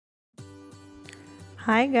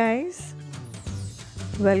Hi guys,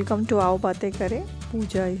 welcome to Aao Baatein Kare.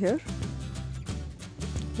 Pooja here.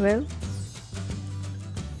 Well,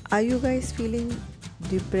 are you guys feeling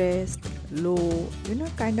depressed, low,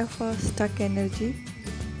 kind of a stuck energy?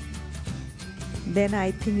 Then I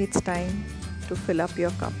think it's time to fill up your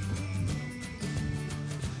cup.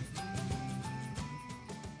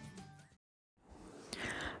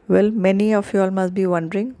 Well, many of you all must be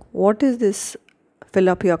wondering, what is this fill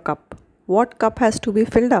up your cup? What cup has to be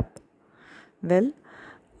filled up? Well,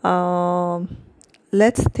 um,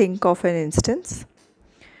 let's think of an instance.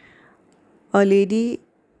 A lady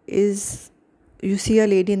is, you see a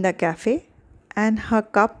lady in the cafe, and her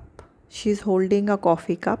cup, she's holding a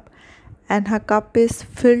coffee cup, and her cup is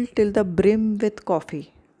filled till the brim with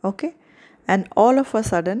coffee. Okay, and all of a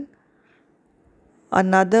sudden,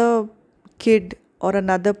 another kid or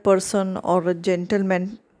another person or a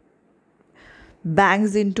gentleman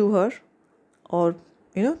bangs into her, or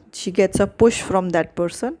she gets a push from that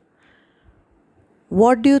person.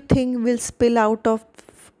 What do you think will spill out of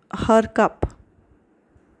her cup?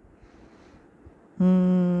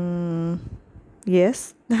 Hmm.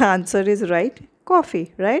 Yes, the answer is right.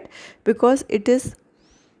 Coffee, right? Because it is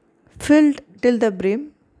filled till the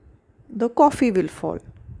brim, the coffee will fall.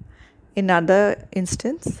 In other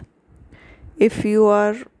instance, if you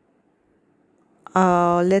are,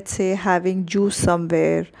 let's say, having juice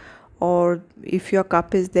somewhere, or if your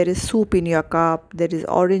cup is there is soup in your cup, there is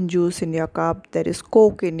orange juice in your cup, there is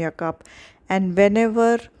coke in your cup, and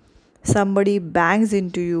whenever somebody bangs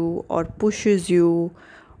into you or pushes you,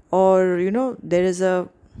 or there is a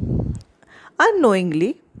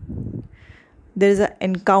unknowingly there is an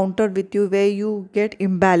encounter with you where you get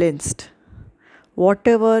imbalanced,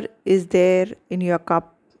 whatever is there in your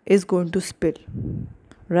cup is going to spill,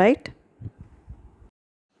 right?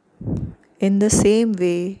 In the same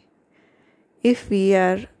way, if we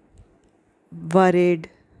are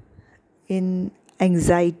worried, in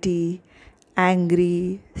anxiety,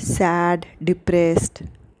 angry, sad, depressed,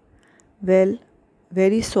 well,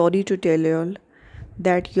 very sorry to tell you all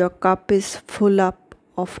that your cup is full up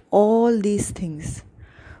of all these things.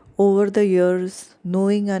 Over the years,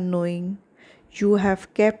 knowing unknowing, you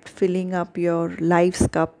have kept filling up your life's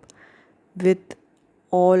cup with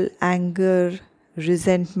all anger,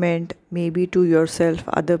 resentment, maybe to yourself,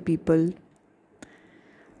 other people,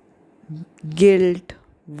 guilt,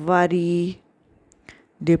 worry,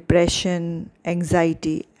 depression,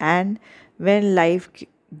 anxiety, and when life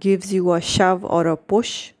gives you a shove or a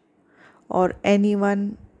push, or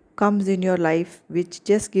anyone comes in your life which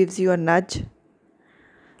just gives you a nudge,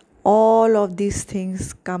 all of these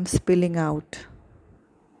things come spilling out.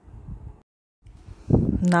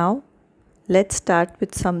 Now, let's start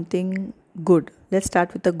with something good. Let's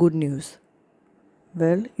start with the good news.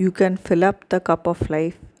 Well, you can fill up the cup of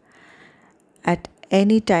life at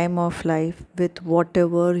any time of life with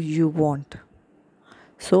whatever you want.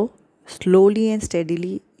 So, slowly and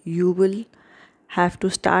steadily, you will have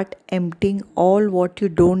to start emptying all what you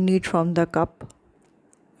don't need from the cup: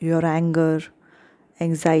 your anger,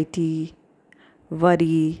 anxiety,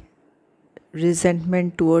 worry,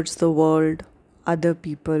 resentment towards the world, other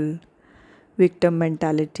people, victim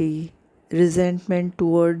mentality, resentment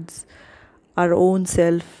towards our own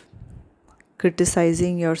self,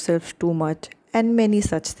 criticizing yourself too much, and many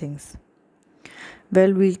such things.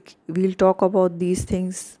 Well, we'll talk about these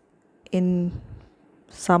things in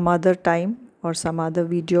some other time or some other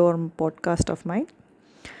video or podcast of mine.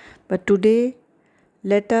 But today,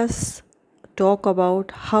 let us talk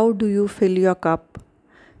about how do you fill your cup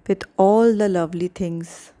with all the lovely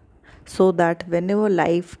things, so that whenever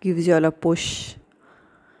life gives you all a push,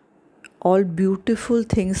 all beautiful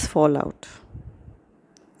things fall out.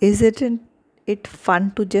 Isn't it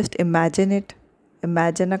fun to just imagine it?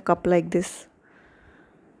 Imagine a cup like this,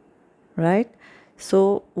 right?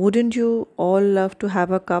 So, wouldn't you all love to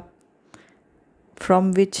have a cup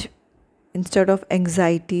from which, instead of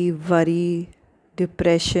anxiety, worry,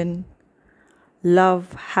 depression,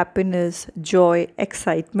 love, happiness, joy,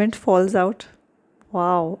 excitement falls out?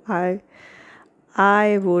 Wow,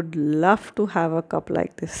 I would love to have a cup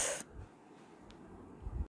like this.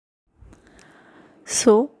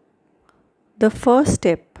 So, the first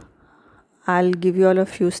step, I'll give you all a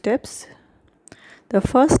few steps. The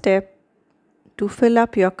first step to fill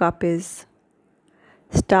up your cup is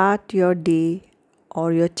start your day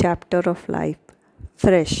or your chapter of life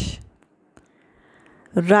fresh.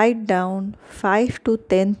 Write down 5 to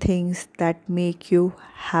 10 things that make you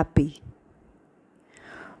happy.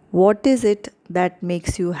 What is it that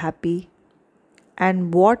makes you happy,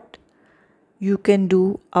 and what you can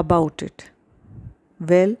do about it?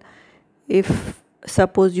 Well, if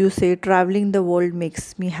Suppose you say traveling the world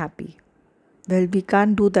makes me happy. Well, we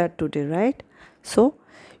can't do that today, right? So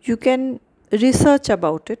you can research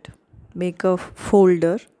about it, make a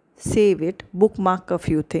folder, save it, bookmark a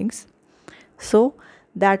few things. So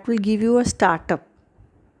that will give you a startup.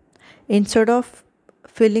 Instead of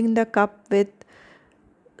filling the cup with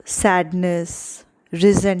sadness,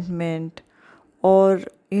 resentment, or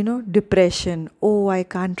depression. Oh, I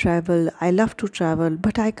can't travel. I love to travel,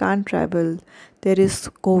 but I can't travel. There is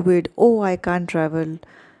COVID. Oh, I can't travel.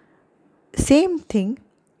 Same thing,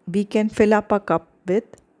 we can fill up a cup with,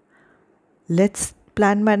 let's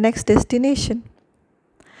plan my next destination.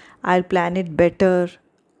 I'll plan it better.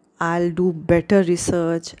 I'll do better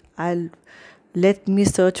research. I'll let me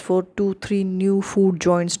search for 2 3 new food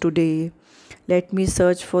joints today. Let me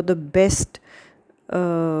search for the best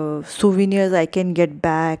souvenirs I can get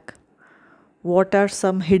back. What are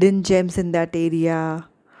some hidden gems in that area?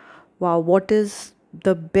 Wow, what is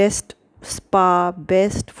the best spa,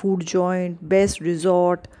 best food joint, best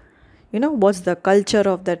resort? What's the culture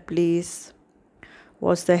of that place?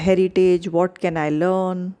 What's the heritage? What can I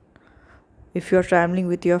learn? If you're traveling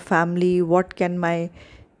with your family, what can my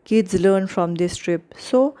kids learn from this trip?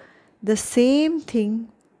 So, the same thing,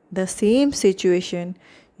 the same situation,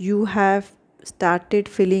 you have started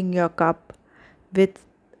filling your cup with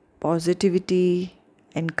positivity,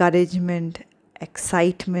 encouragement,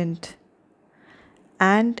 excitement,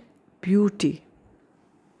 and beauty.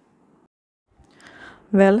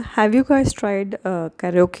 Well, have you guys tried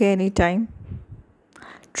karaoke anytime?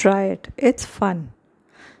 Try it. It's fun.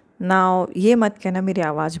 Now, ये मत कहना मेरी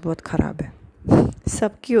आवाज़ बहुत ख़राब है.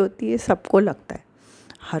 सबकी होती है, सबको लगता है.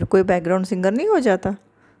 हर कोई बैकग्राउंड सिंगर नहीं हो जाता.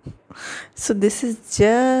 So this is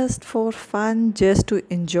just for fun, just to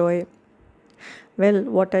enjoy. Well,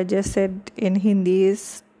 what I just said in Hindi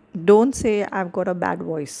is, don't say I've got a bad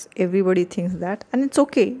voice. Everybody thinks that, and it's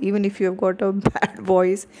okay. Even if you've got a bad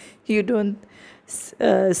voice, you don't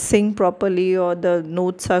sing properly or the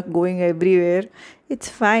notes are going everywhere. It's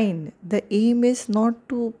fine. The aim is not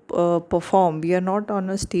to perform. We are not on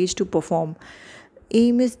a stage to perform.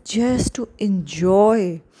 Aim is just to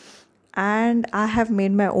enjoy. And I have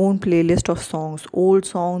made my own playlist of songs, old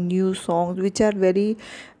songs, new songs, which are very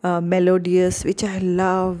melodious, which I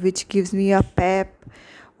love, which gives me a pep,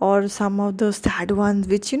 or some of the sad ones,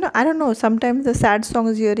 which I don't know. Sometimes the sad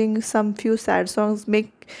songs, hearing some few sad songs,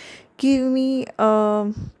 give me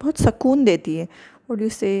बहुत सुकून देती है. What do you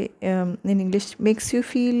say in English? Makes you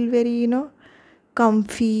feel very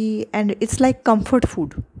comfy, and it's like comfort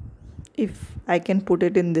food, if I can put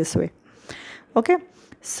it in this way. Okay,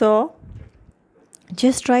 so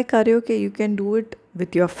just try karaoke. You can do it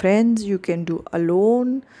with your friends, you can do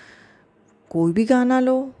alone. कोई भी गाना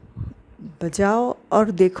लो, बजाओ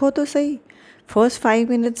और देखो तो सही. First 5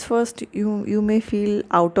 minutes, first you may feel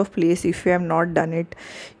out of place if you have not done it.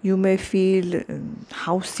 You may feel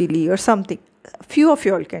how silly or something. Few of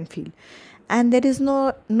you all can feel. And there is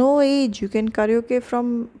no age. You can karaoke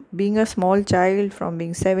from being a small child, from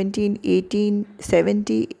being 17, 18,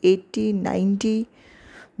 70, 80, 90.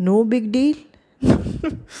 No big deal.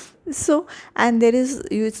 So, and there is,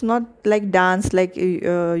 it's not like dance, like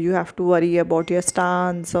you have to worry about your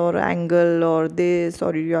stance or angle or this,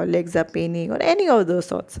 or your legs are paining or any of those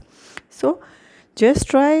sorts. So just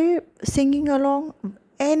try singing along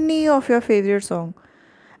any of your favorite song.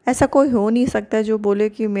 ऐसा कोई हो नहीं सकता जो बोले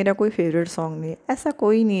कि मेरा कोई फेवरेट सॉन्ग नहीं है. ऐसा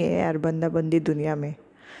कोई नहीं है यार, बंदा बंदी दुनिया में.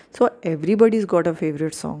 So everybody is got a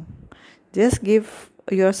favourite song. Just give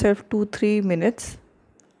your self 2 3 minutes,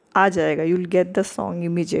 आ जाएगा. You will get the song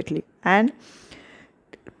immediately. And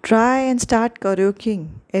try and start karaokeing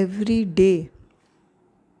every day.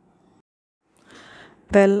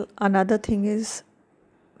 Well, another thing is,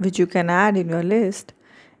 which you can add in your list,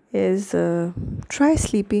 is try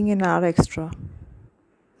sleeping an hour extra.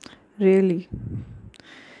 Really,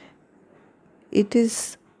 it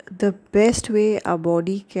is the best way our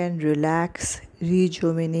body can relax,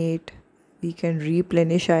 rejuvenate, we can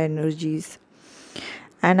replenish our energies.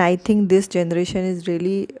 And I think this generation is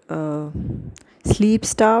really sleep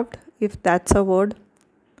starved, if that's a word.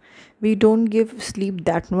 We don't give sleep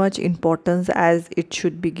that much importance as it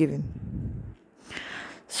should be given.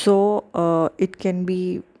 So it can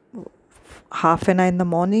be half an hour in the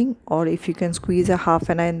morning, or if you can squeeze a half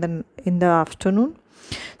an hour in the afternoon.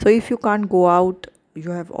 So if you can't go out,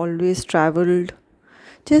 you have always traveled,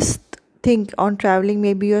 just think on traveling.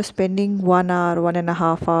 Maybe you're spending 1 hour,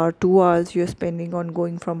 1.5 hour, 2 hours you're spending on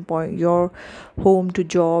going from your home to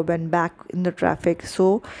job and back in the traffic.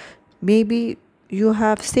 So maybe you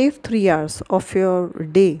have saved 3 hours of your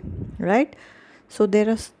day, right? So there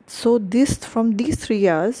are so this from these 3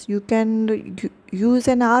 hours you can use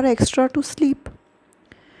an hour extra to sleep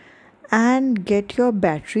and get your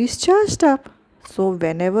batteries charged up. So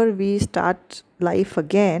whenever we start life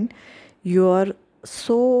again, you are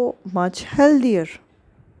so much healthier,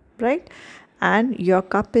 right? And your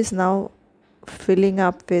cup is now filling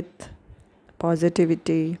up with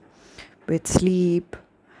positivity, with sleep,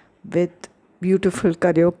 with beautiful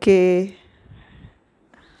karaoke.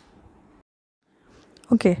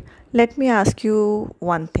 Okay, let me ask you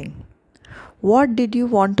one thing. What did you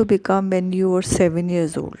want to become when you were 7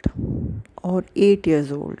 years old, or 8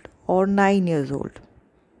 years old, or 9 years old?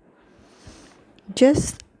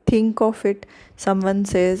 Just think of it. Someone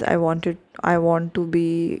says, I want to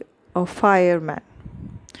be a fireman.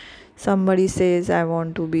 Somebody says, I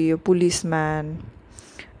want to be a policeman.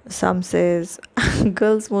 Some says,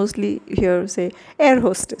 girls mostly here say air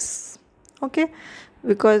hostess. Okay,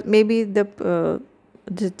 because maybe the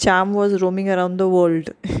charm was roaming around the world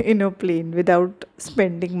in a plane without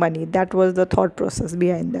spending money. That was the thought process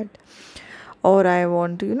behind that. Or I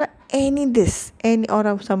want to, any this, any,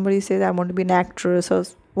 or somebody says, I want to be an actress or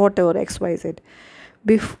whatever, XYZ.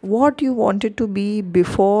 What you wanted to be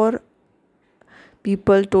before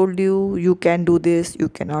people told you, you can do this, you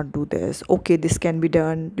cannot do this. Okay, this can be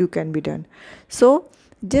done, you can be done. So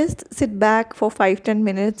just sit back for 5-10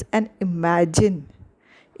 minutes and imagine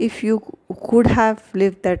if you could have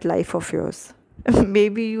lived that life of yours.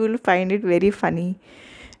 Maybe you will find it very funny,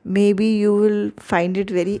 maybe you will find it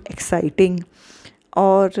very exciting,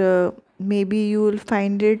 or maybe you will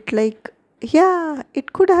find it like, yeah,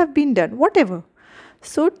 it could have been done, whatever.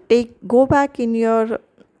 So go back in your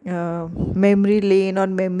memory lane or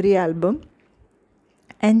memory album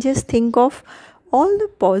and just think of all the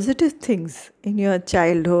positive things in your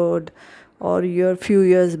childhood, or your few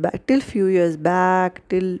years back,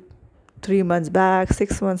 till 3 months back,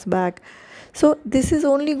 6 months back. So this is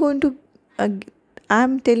only going to uh,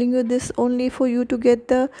 I'm telling you this only for you to get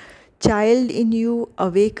the child in you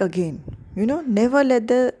awake again. Never let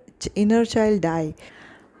the inner child die.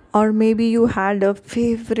 Or maybe you had a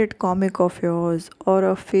favorite comic of yours, or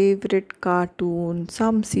a favorite cartoon,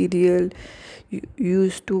 some serial you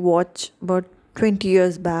used to watch about 20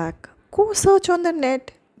 years back. Go search on the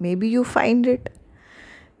net. Maybe you find it.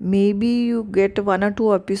 Maybe you get 1 or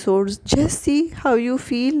 2 episodes. Just see how you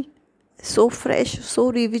feel. So fresh,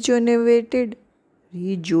 so rejuvenated.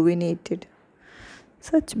 Rejuvenated.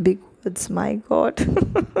 Such big words, my God.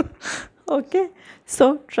 Okay,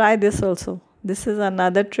 so try this also. This is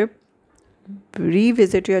another trip.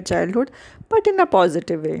 Revisit your childhood, but in a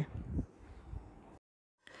positive way.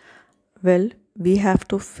 Well, we have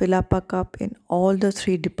to fill up a cup in all the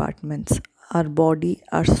three departments: our body,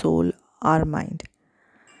 our soul, our mind.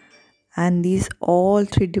 And these all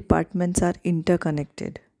three departments are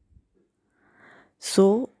interconnected.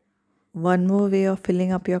 So, one more way of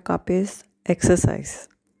filling up your cup is exercise.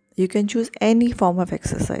 You can choose any form of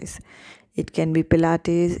exercise. It can be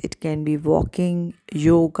Pilates, it can be walking,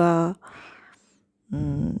 yoga,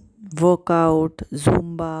 workout,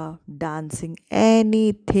 Zumba, dancing,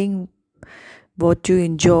 anything what you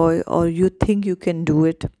enjoy or you think you can do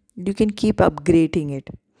it. You can keep upgrading it.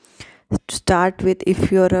 Start with, if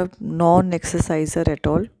you're a non exerciser at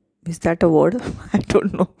all, is that a word? I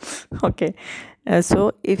don't know. Okay.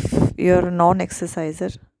 So, if you're a non exerciser,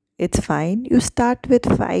 it's fine. You start with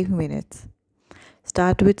 5 minutes.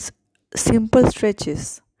 Start with simple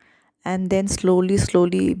stretches, and then slowly,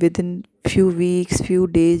 within few weeks, few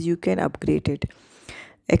days, you can upgrade it.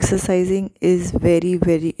 Exercising is very,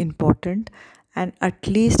 very important, and at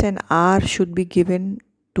least an hour should be given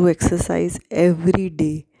to exercise every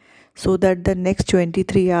day, so that the next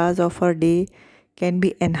 23 hours of our day can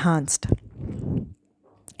be enhanced,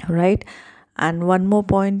 right? And one more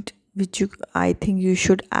point which I think you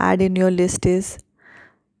should add in your list is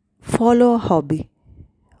follow a hobby,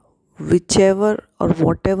 whichever or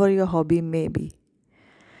whatever your hobby may be.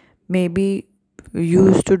 Maybe you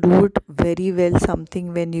used to do it very well,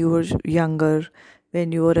 something when you were younger,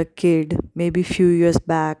 when you were a kid, maybe few years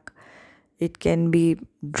back. It can be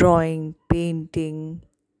drawing, painting,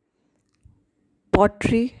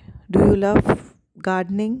 pottery. Do you love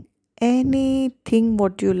gardening? Anything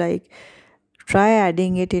what you like. Try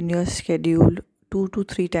adding it in your schedule 2 to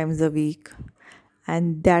 3 times a week,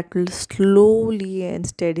 and that will slowly and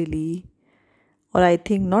steadily, or I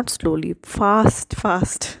think not slowly, fast,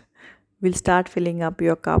 will start filling up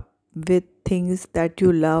your cup with things that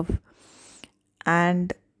you love,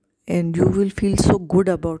 and you will feel so good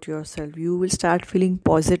about yourself. You will start feeling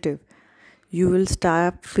positive. You will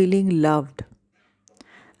start feeling loved.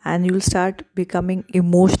 and you'll start becoming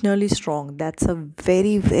emotionally strong. That's a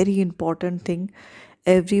very, very important thing.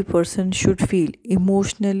 Every person should feel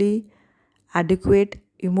emotionally adequate,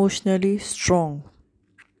 emotionally strong.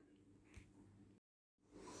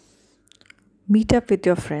 Meet up with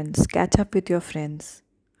your friends, catch up with your friends.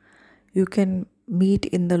 You can meet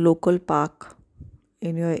in the local park,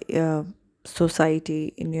 in your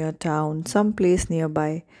society, in your town, some place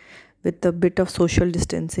nearby, with a bit of social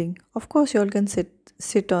distancing. Of course, you all can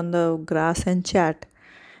sit on the grass and chat.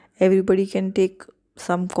 Everybody can take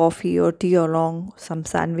some coffee or tea along, some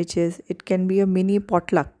sandwiches. It can be a mini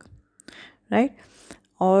potluck, right?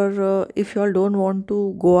 Or if you all don't want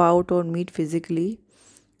to go out or meet physically,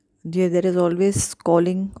 there is always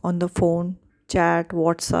calling on the phone, chat,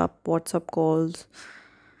 WhatsApp calls,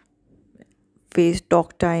 face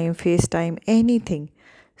talk time, FaceTime, anything.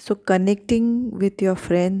 So connecting with your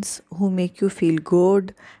friends who make you feel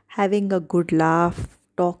good, having a good laugh,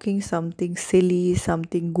 talking something silly,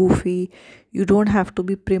 something goofy. You don't have to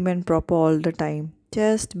be prim and proper all the time.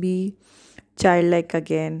 Just be childlike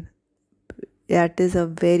again. That is a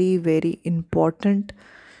very, very important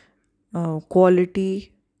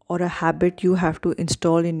quality or a habit you have to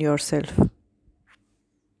install in yourself.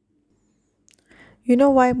 You know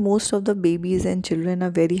why most of the babies and children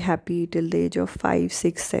are very happy till the age of 5,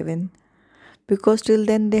 6, 7? Because till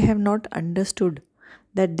then they have not understood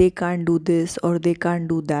that they can't do this or they can't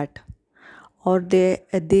do that, or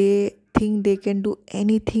they think they can do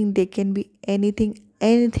anything, they can be anything,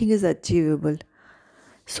 anything is achievable.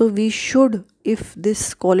 So we should, if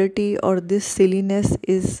this quality or this silliness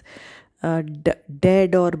is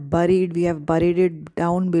dead or buried, we have buried it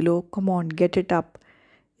down below, come on, get it up.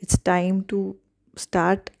 It's time to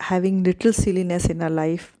start having little silliness in our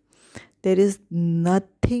life. There is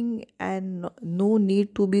nothing and no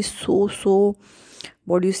need to be so,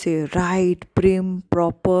 what do you say, right, prim,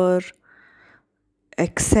 proper,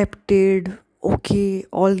 accepted, okay,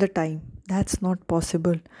 all the time. That's not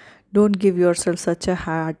possible. Don't give yourself such a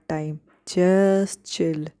hard time. Just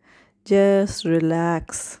chill, just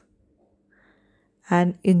relax,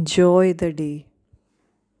 and enjoy the day.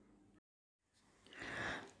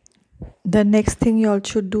 The next thing you all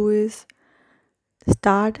should do is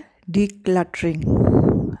start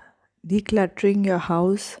decluttering. Decluttering your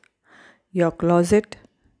house, your closet,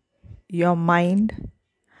 your mind,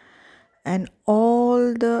 and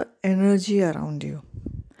all the energy around you.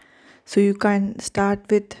 So you can start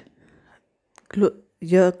with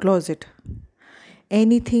your closet.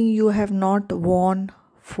 Anything you have not worn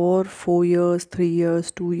for 4 years, 3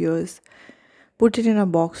 years, 2 years, put it in a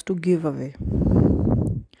box to give away.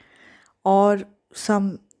 Or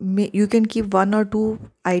you can keep one or two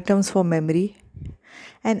items for memory,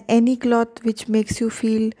 and any cloth which makes you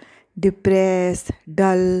feel depressed,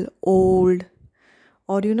 dull, old,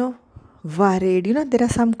 or worried. There are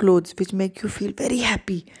some clothes which make you feel very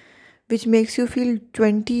happy, which makes you feel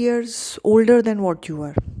 20 years older than what you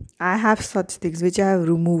are. I have such things which I have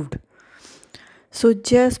removed. So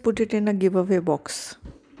just put it in a giveaway box.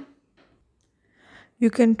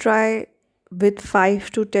 You can try with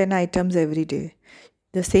 5 to 10 items every day.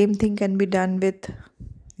 The same thing can be done with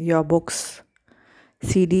your books,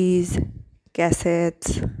 CDs,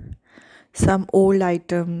 cassettes, some old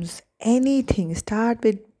items, anything. Start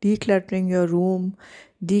with decluttering your room,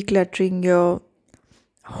 decluttering your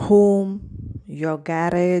home, your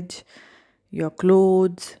garage, your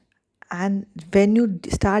clothes. And when you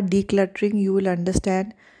start decluttering, you will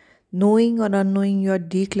understand, knowing or unknowing, you're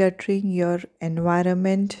decluttering your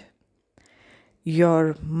environment,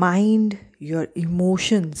 your mind, your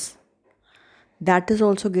emotions. That is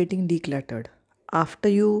also getting decluttered. After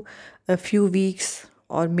you, a few weeks,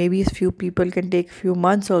 or maybe a few people can take few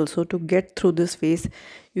months also to get through this phase,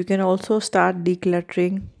 you can also start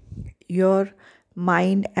decluttering your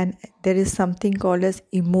mind, and there is something called as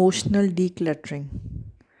emotional decluttering.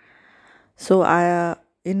 So I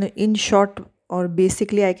in short, or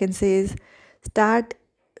basically I can say, is start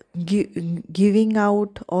giving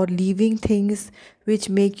out or leaving things which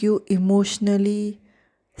make you emotionally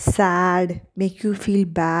sad, make you feel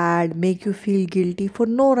bad, make you feel guilty for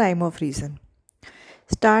no rhyme of reason.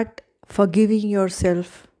 Start forgiving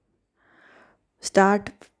yourself. Start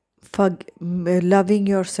loving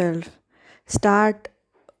yourself. Start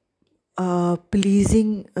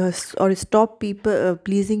pleasing or stop people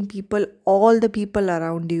pleasing people, all the people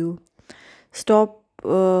around you. Stop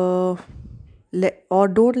or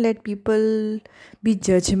don't let people be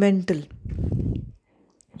judgmental.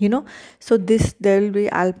 So this there will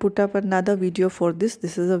be, I'll put up another video for this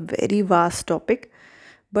is a very vast topic,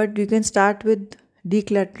 but you can start with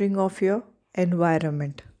decluttering of your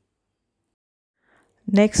environment.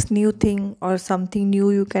 Next new thing or something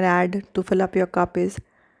new you can add to fill up your cup is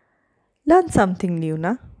learn something new,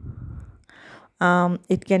 na?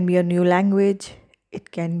 It can be a new language,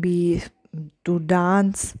 it can be to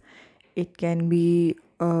dance, it can be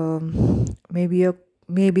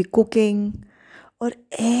maybe cooking or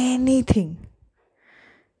anything.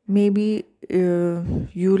 Maybe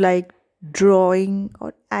you like drawing,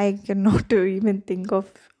 or I cannot even think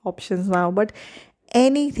of options now, but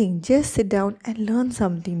anything, just sit down and learn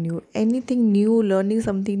something new. Anything new, learning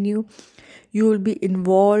something new, you will be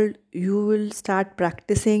involved, you will start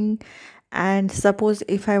practicing. And suppose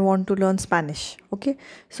if I want to learn Spanish, okay,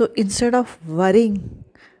 so instead of worrying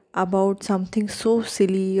about something so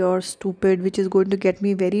silly or stupid which is going to get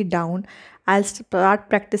me very down, I'll start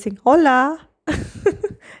practicing hola.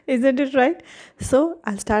 Isn't it right? So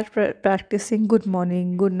I'll start practicing good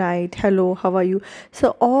morning, good night, hello, how are you.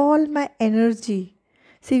 So all my energy,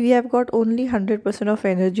 see, we have got only 100% of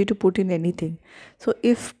energy to put in anything. So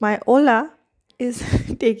if my hola is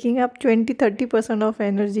taking up 20-30% of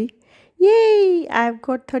energy, yay, I've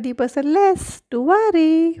got 30% less to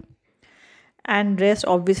worry. And rest,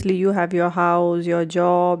 obviously, you have your house, your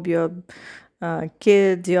job, your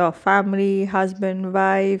kids, your family, husband,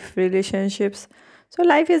 wife, relationships. So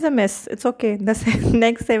life is a mess. It's okay. The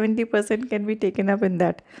next 70% can be taken up in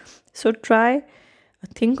that. So try,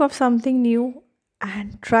 think of something new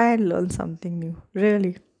and try and learn something new.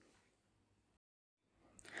 Really.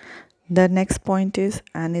 The next point is,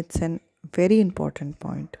 and it's an very important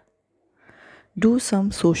point, do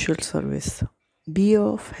some social service. Be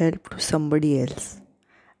of help to somebody else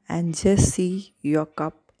and just see your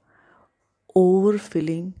cup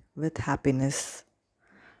overfilling with happiness,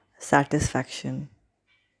 satisfaction,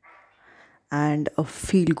 and a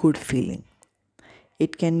feel good feeling.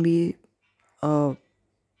 It can be uh,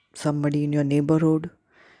 somebody in your neighborhood,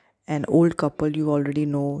 an old couple you already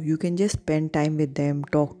know. You can just spend time with them,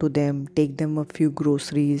 talk to them, take them a few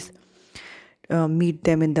groceries, meet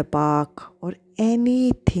them in the park, or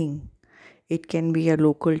anything. It can be a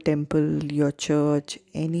local temple, your church,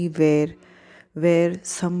 anywhere where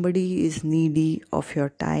somebody is needy of your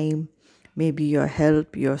time, maybe your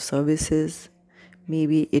help, your services,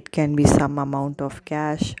 maybe it can be some amount of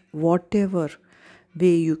cash, whatever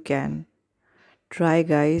way you can. Try,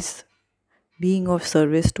 guys. Being of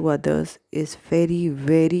service to others is very,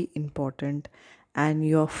 very important, and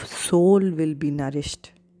your soul will be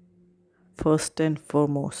nourished first and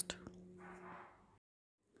foremost.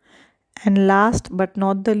 And last but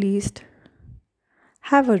not the least,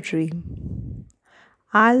 have a dream.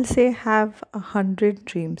 I'll say have 100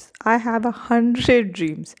 dreams. I have 100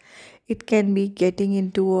 dreams. It can be getting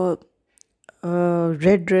into a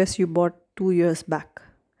red dress you bought 2 years back.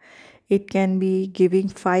 It can be giving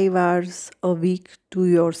 5 hours a week to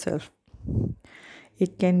yourself.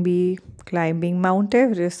 It can be climbing Mount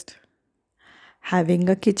Everest, having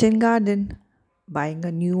a kitchen garden, buying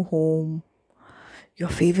a new home, your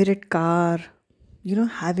favorite car,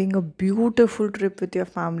 having a beautiful trip with your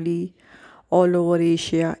family all over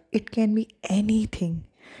Asia. It can be anything.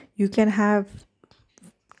 You can have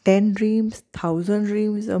 10 dreams, 1,000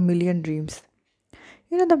 dreams, a million dreams.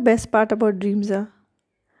 The best part about dreams are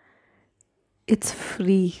it's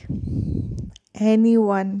free.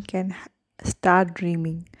 Anyone can start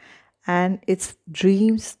dreaming, and it's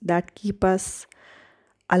dreams that keep us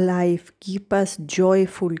alive, keep us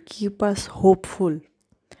joyful, keep us hopeful.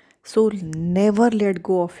 So never let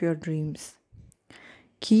go of your dreams.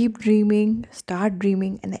 Keep dreaming, start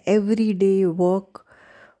dreaming, and every day work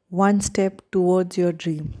one step towards your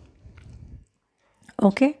dream.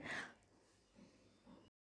 Okay?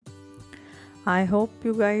 I hope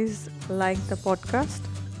you guys like the podcast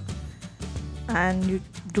and you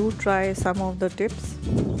do try some of the tips.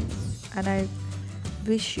 And I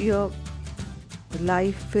wish your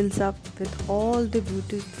life fills up with all the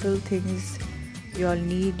beautiful things you all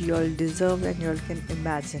need, you all deserve, and you all can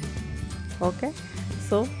imagine. Okay?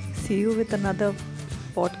 So, see you with another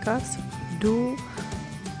podcast. Do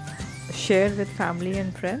share with family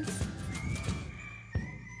and friends.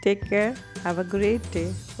 Take care. Have a great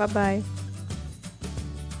day. Bye bye.